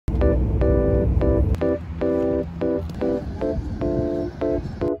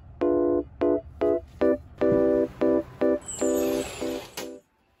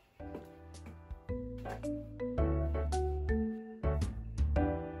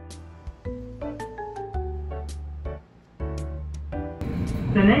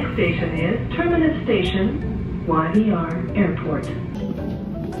The next station is Terminus Station, YVR Airport.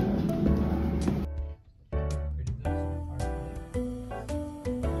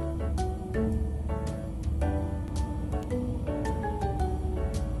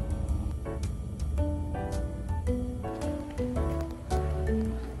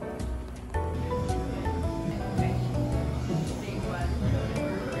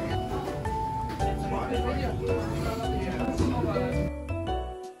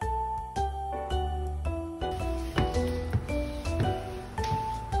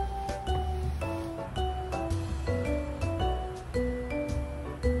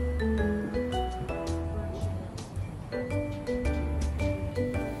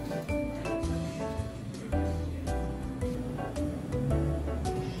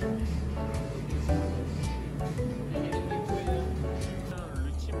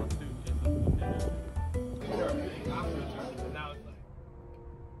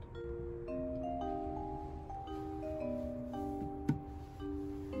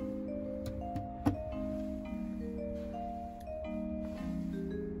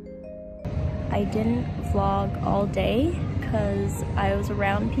 I didn't vlog all day because I was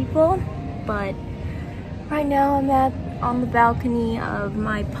around people, but right now I'm on the balcony of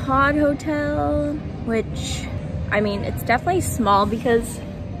my pod hotel, which, I mean, it's definitely small because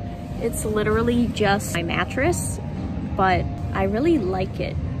it's literally just my mattress, but I really like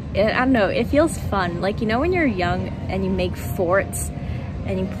it. I don't know, it feels fun. Like, you know when you're young and you make forts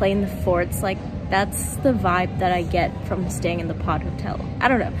and you play in the forts, like that's the vibe that I get from staying in the pod hotel. I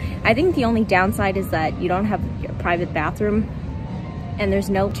don't know. I think the only downside is that you don't have a private bathroom and there's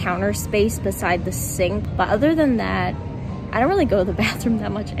no counter space beside the sink. But other than that, I don't really go to the bathroom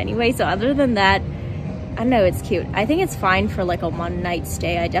that much anyway. So other than that, I don't know, it's cute. I think it's fine for like a one night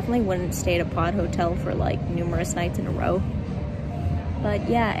stay. I definitely wouldn't stay at a pod hotel for like numerous nights in a row. But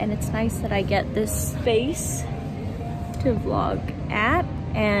yeah, and it's nice that I get this space to vlog at.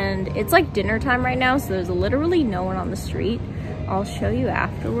 And it's like dinner time right now, so there's literally no one on the street. I'll show you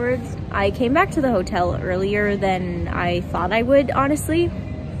afterwards. I came back to the hotel earlier than I thought I would, honestly.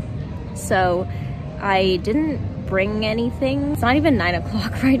 So I didn't bring anything. It's not even 9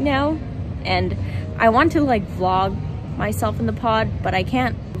 o'clock right now. And I want to like vlog myself in the pod, but I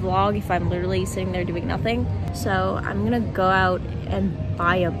can't vlog if I'm literally sitting there doing nothing. So I'm gonna go out and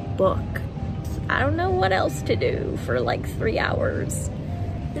buy a book. I don't know what else to do for like 3 hours.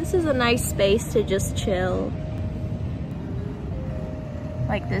 This is a nice space to just chill.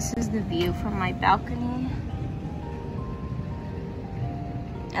 Like, this is the view from my balcony.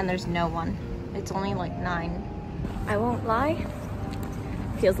 And there's no one. It's only like 9. I won't lie,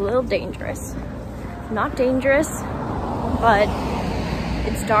 feels a little dangerous. Not dangerous, but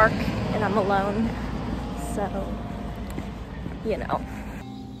it's dark and I'm alone. So, you know.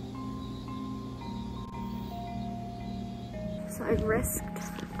 So I've risked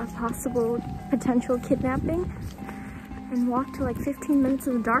a possible potential kidnapping and walked to like 15 minutes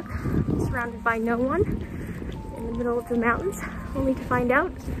in the dark, surrounded by no one, in the middle of the mountains, only to find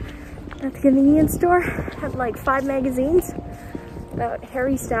out that the convenience store had like 5 magazines about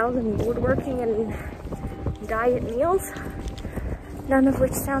Harry Styles and woodworking and diet meals, none of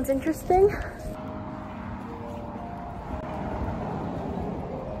which sounds interesting.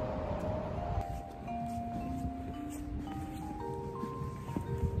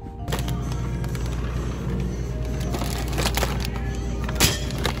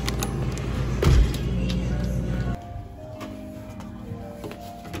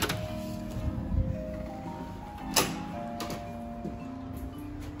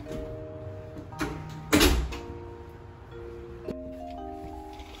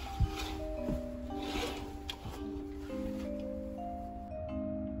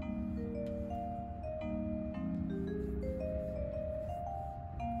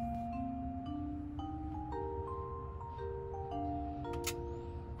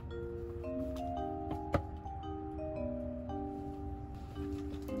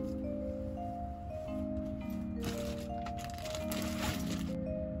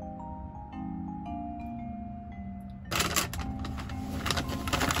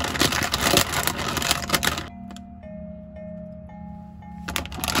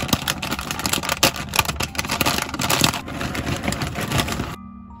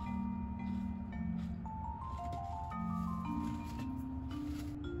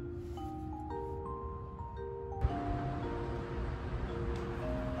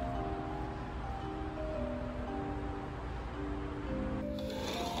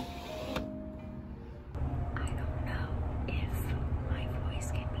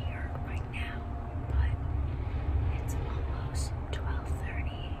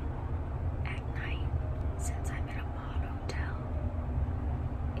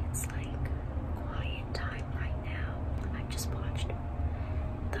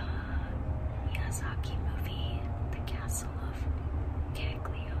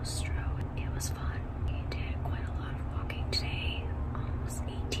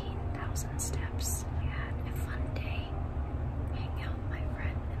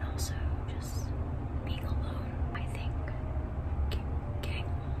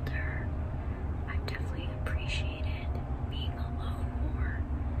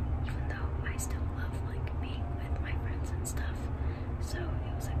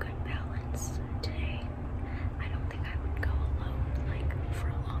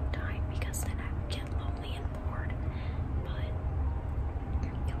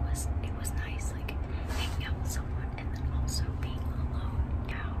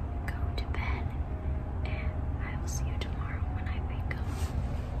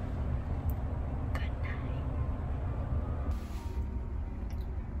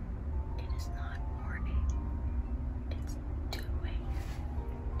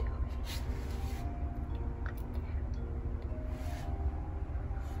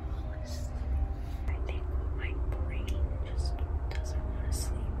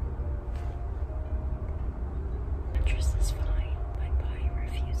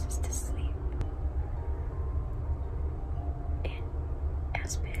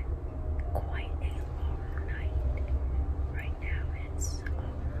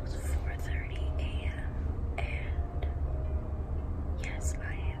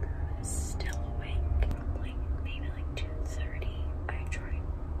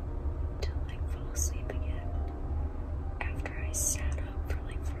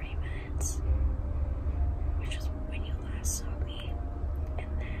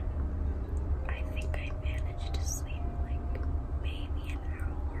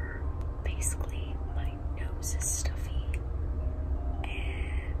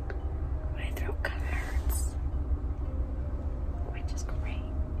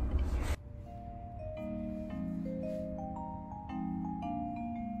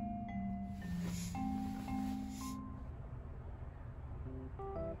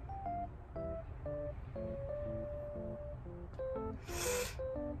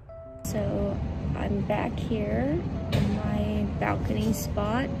 I'm back here in my balcony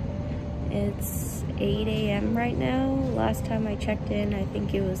spot. It's 8 a.m. right now. Last time I checked in, I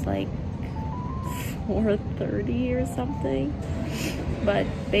think it was like 4:30 or something. But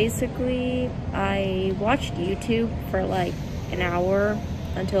basically, I watched YouTube for like an hour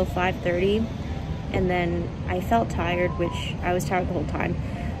until 5:30, and then I felt tired, which I was tired the whole time.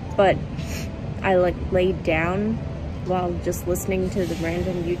 But I like laid down while just listening to the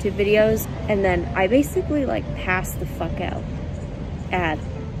random YouTube videos, and then I basically like passed the fuck out at,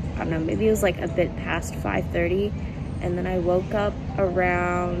 I don't know, maybe it was like a bit past 5:30, and then I woke up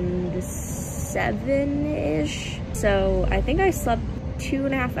around 7-ish. So I think I slept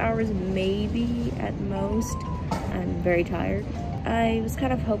 2.5 hours maybe at most. I'm very tired. I was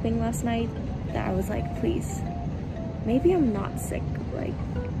kind of hoping last night that I was like, please, maybe I'm not sick. Like,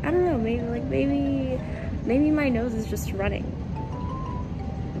 I don't know, maybe my nose is just running.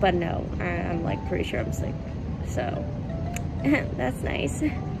 But no, I'm like pretty sure I'm sick. So that's nice.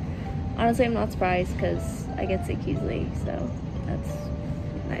 Honestly, I'm not surprised because I get sick easily, so that's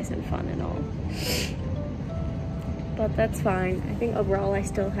nice and fun and all. But that's fine. I think overall I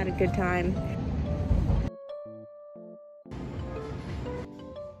still had a good time.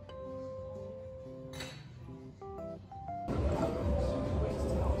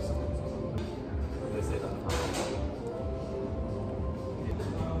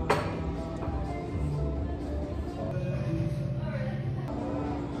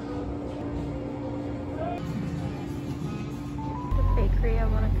 Bakery I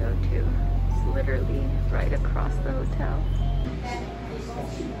want to go to. It's literally right across the hotel.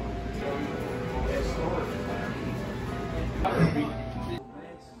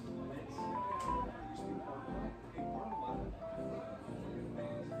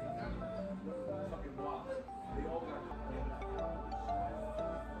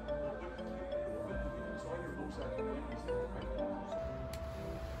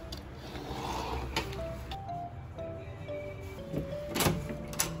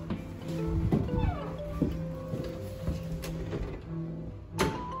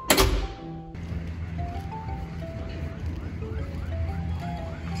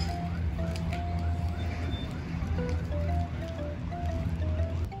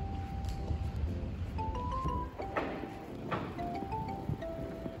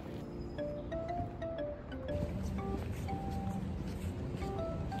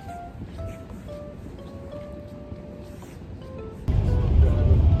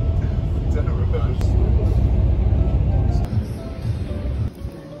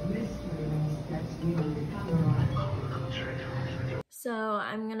 So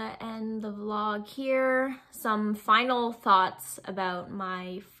I'm gonna end the vlog here. Some final thoughts about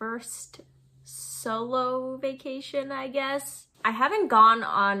my first solo vacation, I guess. I haven't gone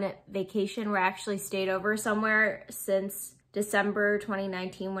on vacation where I actually stayed over somewhere since December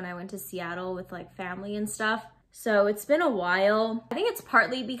 2019 when I went to Seattle with like family and stuff. So it's been a while. I think it's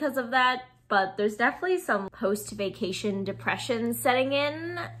partly because of that, but there's definitely some post-vacation depression setting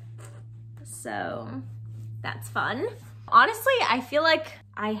in. So that's fun. Honestly, I feel like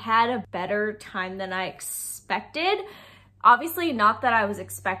I had a better time than I expected. Obviously, not that I was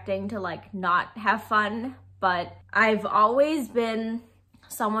expecting to like not have fun, but I've always been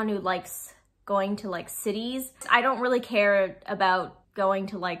someone who likes going to like cities. I don't really care about going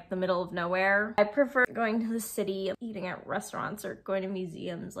to like the middle of nowhere. I prefer going to the city, eating at restaurants or going to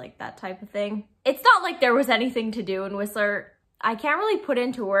museums, like that type of thing. It's not like there was anything to do in Whistler. I can't really put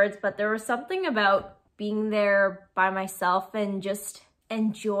into words, but there was something about being there by myself and just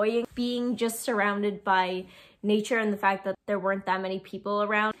enjoying being just surrounded by nature and the fact that there weren't that many people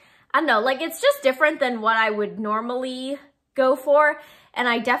around. I don't know, like it's just different than what I would normally go for. And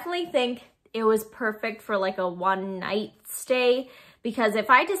I definitely think it was perfect for like a one-night stay, because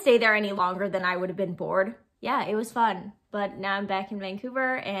if I had to stay there any longer, then I would have been bored. Yeah, it was fun, but now I'm back in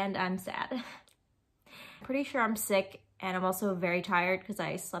Vancouver and I'm sad. Pretty sure I'm sick, and I'm also very tired because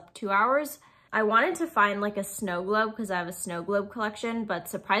I slept 2 hours. I wanted to find like a snow globe because I have a snow globe collection, but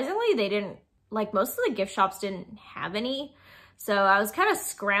surprisingly they didn't, like most of the gift shops didn't have any. So I was kind of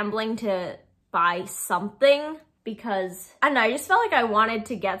scrambling to buy something because, I don't know, I just felt like I wanted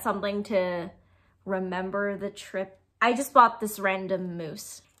to get something to remember the trip. I just bought this random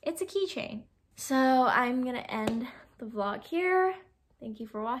moose. It's a keychain. So I'm gonna end the vlog here. Thank you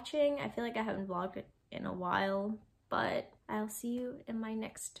for watching. I feel like I haven't vlogged in a while, but I'll see you in my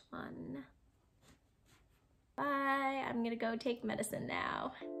next one. Bye. I'm gonna go take medicine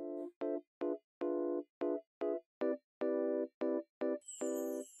now.